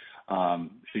year?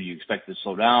 Should you expect it to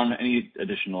slow down? Any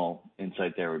additional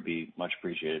insight there would be much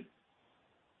appreciated.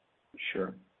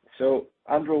 Sure. So,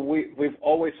 Andrew, we've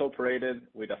always operated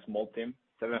with a small team.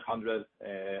 700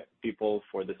 people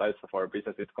for the size of our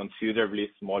business is considerably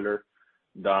smaller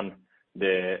than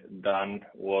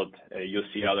what you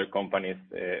see other companies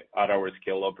at our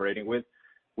scale operating with.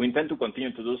 We intend to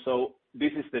continue to do so.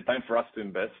 This is the time for us to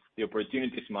invest. The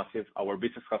opportunity is massive. Our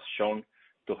business has shown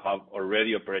to have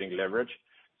already operating leverage.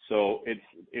 So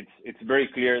it's very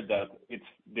clear that it's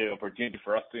the opportunity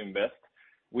for us to invest.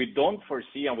 We don't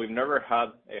foresee, and we've never had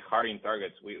a hiring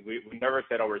targets. We never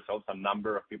set ourselves a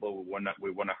number of people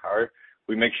we wanna hire.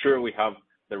 We make sure we have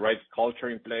the right culture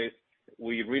in place.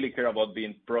 We really care about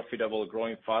being profitable,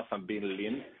 growing fast, and being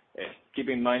lean. Keep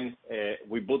in mind,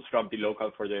 we bootstrapped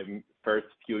dLocal for the first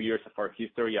few years of our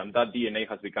history, and that DNA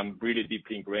has become really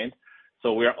deeply ingrained.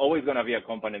 So we are always gonna be a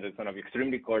company that's gonna be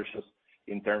extremely cautious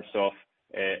in terms of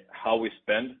how we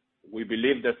spend. We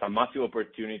believe there's a massive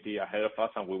opportunity ahead of us,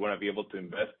 and we wanna be able to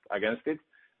invest against it.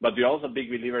 But we're also big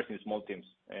believers in small teams.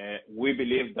 We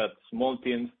believe that small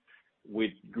teams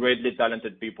with greatly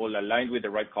talented people aligned with the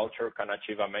right culture can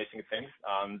achieve amazing things.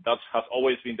 That has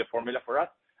always been the formula for us.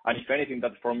 And if anything,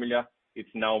 that formula is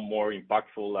now more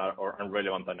impactful or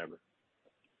relevant than ever.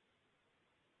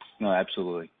 No,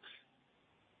 absolutely.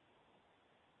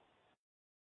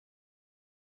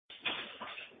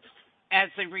 As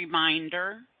a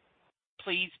reminder,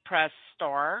 please press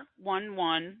star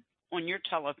 11 on your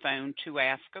telephone to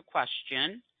ask a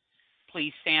question.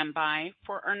 Please stand by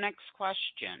for our next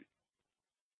question.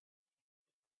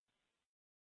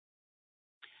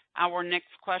 Our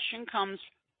next question comes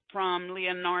from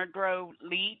Leonardo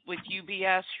Lee with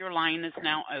UBS. Your line is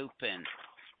now open.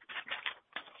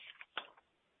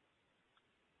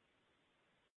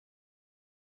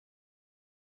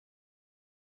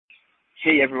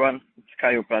 Hey everyone, it's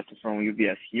Caio Prato from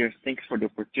UBS here. Thanks for the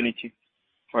opportunity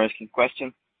for asking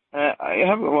questions. I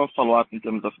have one follow-up in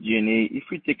terms of G&A. If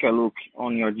we take a look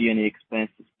on your G&A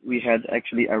expenses, we had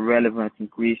actually a relevant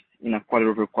increase in a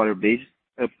quarter-over-quarter basis,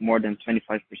 up more than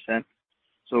 25%.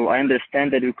 So I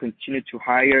understand that you continue to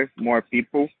hire more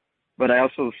people, but I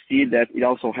also see that it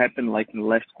also happened like in the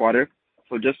last quarter.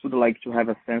 So just would like to have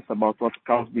a sense about what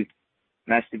caused this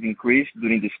massive increase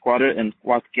during this quarter and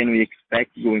what can we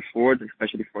expect going forward,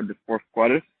 especially for the fourth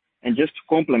quarter. And just to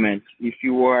complement, if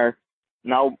you are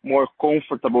now more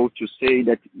comfortable to say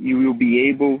that you will be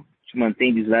able to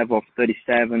maintain this level of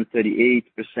 37, 38%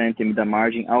 EBITDA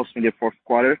margin also in the fourth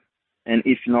quarter, and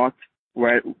if not,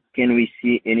 where can we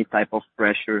see any type of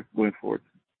pressure going forward?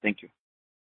 Thank you.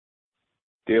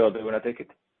 Theo, do you want to take it?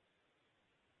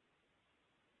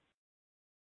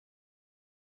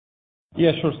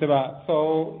 Yeah, sure, Seba.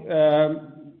 So,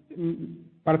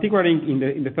 particularly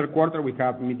in the third quarter, we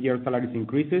have mid-year salaries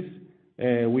increases.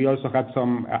 We also had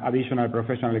some additional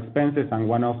professional expenses and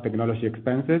one-off technology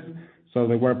expenses. So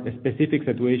there were specific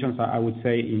situations, I would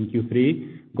say, in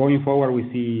Q3. Going forward, we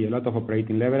see a lot of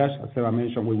operating leverage. As Seba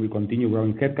mentioned, we will continue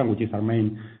growing headcount, which is our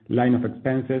main line of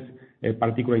expenses,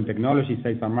 particularly in technology,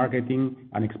 sales and marketing,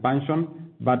 and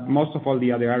expansion. But most of all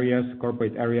the other areas,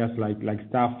 corporate areas like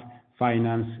staff,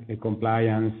 finance,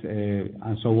 compliance,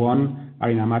 and so on, are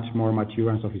in a much more mature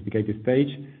and sophisticated stage.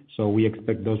 So we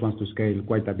expect those ones to scale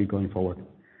quite a bit going forward.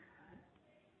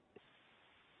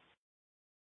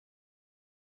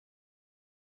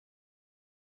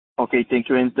 Okay, thank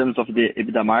you. In terms of the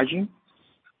EBITDA margin?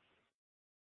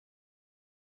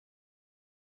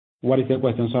 What is the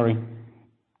question? Sorry.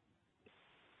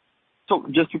 So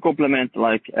just to complement,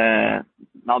 like,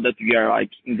 now that we are like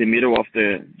in the middle of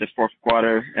the fourth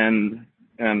quarter and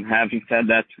having said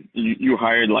that you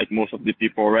hired like most of the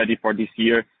people already for this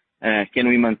year, can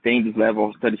we maintain this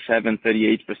level of 37,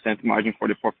 38% margin for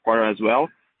the fourth quarter as well?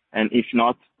 And if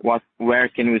not, where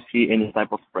can we see any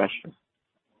type of pressure?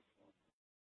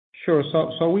 Sure.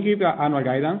 So we give annual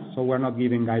guidance, so we're not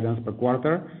giving guidance per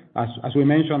quarter. As we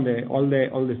mentioned, all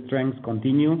the strengths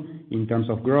continue in terms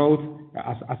of growth.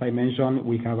 As I mentioned,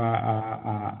 we have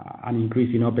an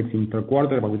increase in OpEx in third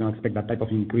quarter, but we don't expect that type of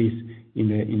increase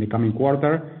in the coming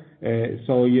quarter.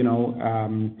 So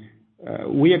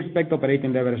we expect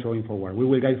operating leverage going forward. We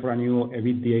will guide for a new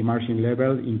EBITDA margin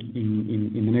level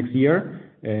in the next year,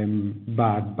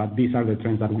 but these are the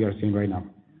trends that we are seeing right now.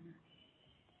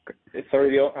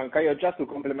 Sorry, and Caio, just to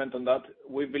complement on that,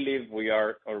 we believe we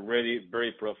are already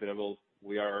very profitable.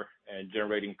 We are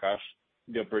generating cash.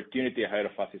 The opportunity ahead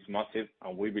of us is massive,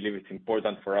 and we believe it's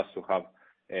important for us to have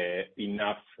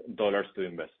enough dollars to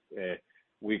invest.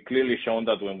 We clearly shown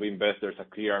that when we invest, there's a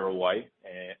clear ROI.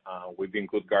 We've been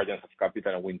good guardians of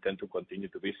capital, and we intend to continue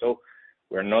to be so.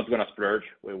 We're not gonna splurge.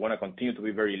 We wanna continue to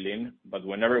be very lean, but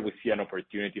whenever we see an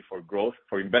opportunity for growth,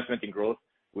 for investment in growth,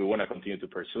 we wanna continue to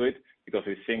pursue it because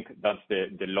we think that's the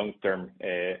long-term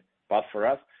path for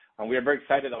us. We are very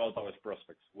excited about our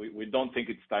prospects. We don't think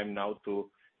it's time now to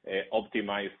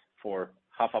optimize for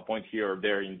half a point here or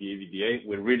there in the EBITDA.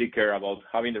 We really care about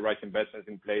having the right investments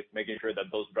in place, making sure that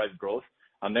those drive growth.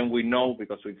 Then we know,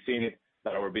 because we've seen it,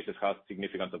 that our business has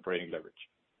significant operating leverage.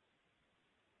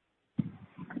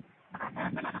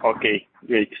 Okay,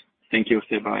 great. Thank you,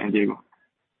 Seba and Diego.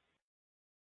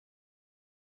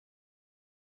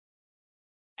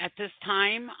 At this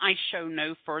time, I show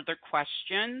no further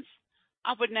questions.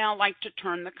 I would now like to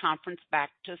turn the conference back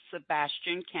to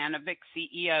Sebastián Kanovich,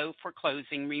 CEO, for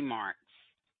closing remarks.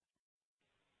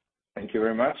 Thank you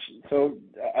very much.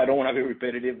 I don't wanna be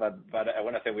repetitive, but I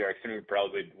wanna say we are extremely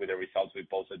proud with the results we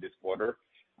posted this quarter.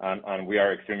 We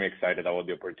are extremely excited about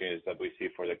the opportunities that we see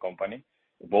for the company,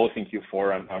 both in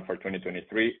Q4 and for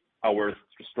 2023. Our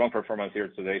strong performance here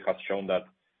today has shown that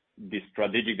the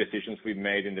strategic decisions we've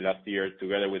made in the last year,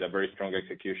 together with a very strong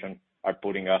execution, are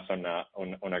putting us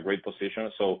on a great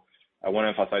position. I wanna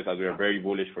emphasize that we are very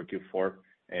bullish for Q4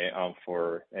 and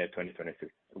for 2023.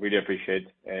 Really appreciate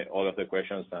all of the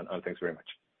questions and thanks very much.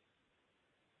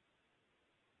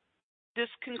 This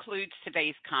concludes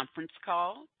today's conference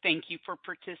call. Thank you for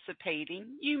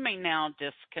participating. You may now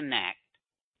disconnect.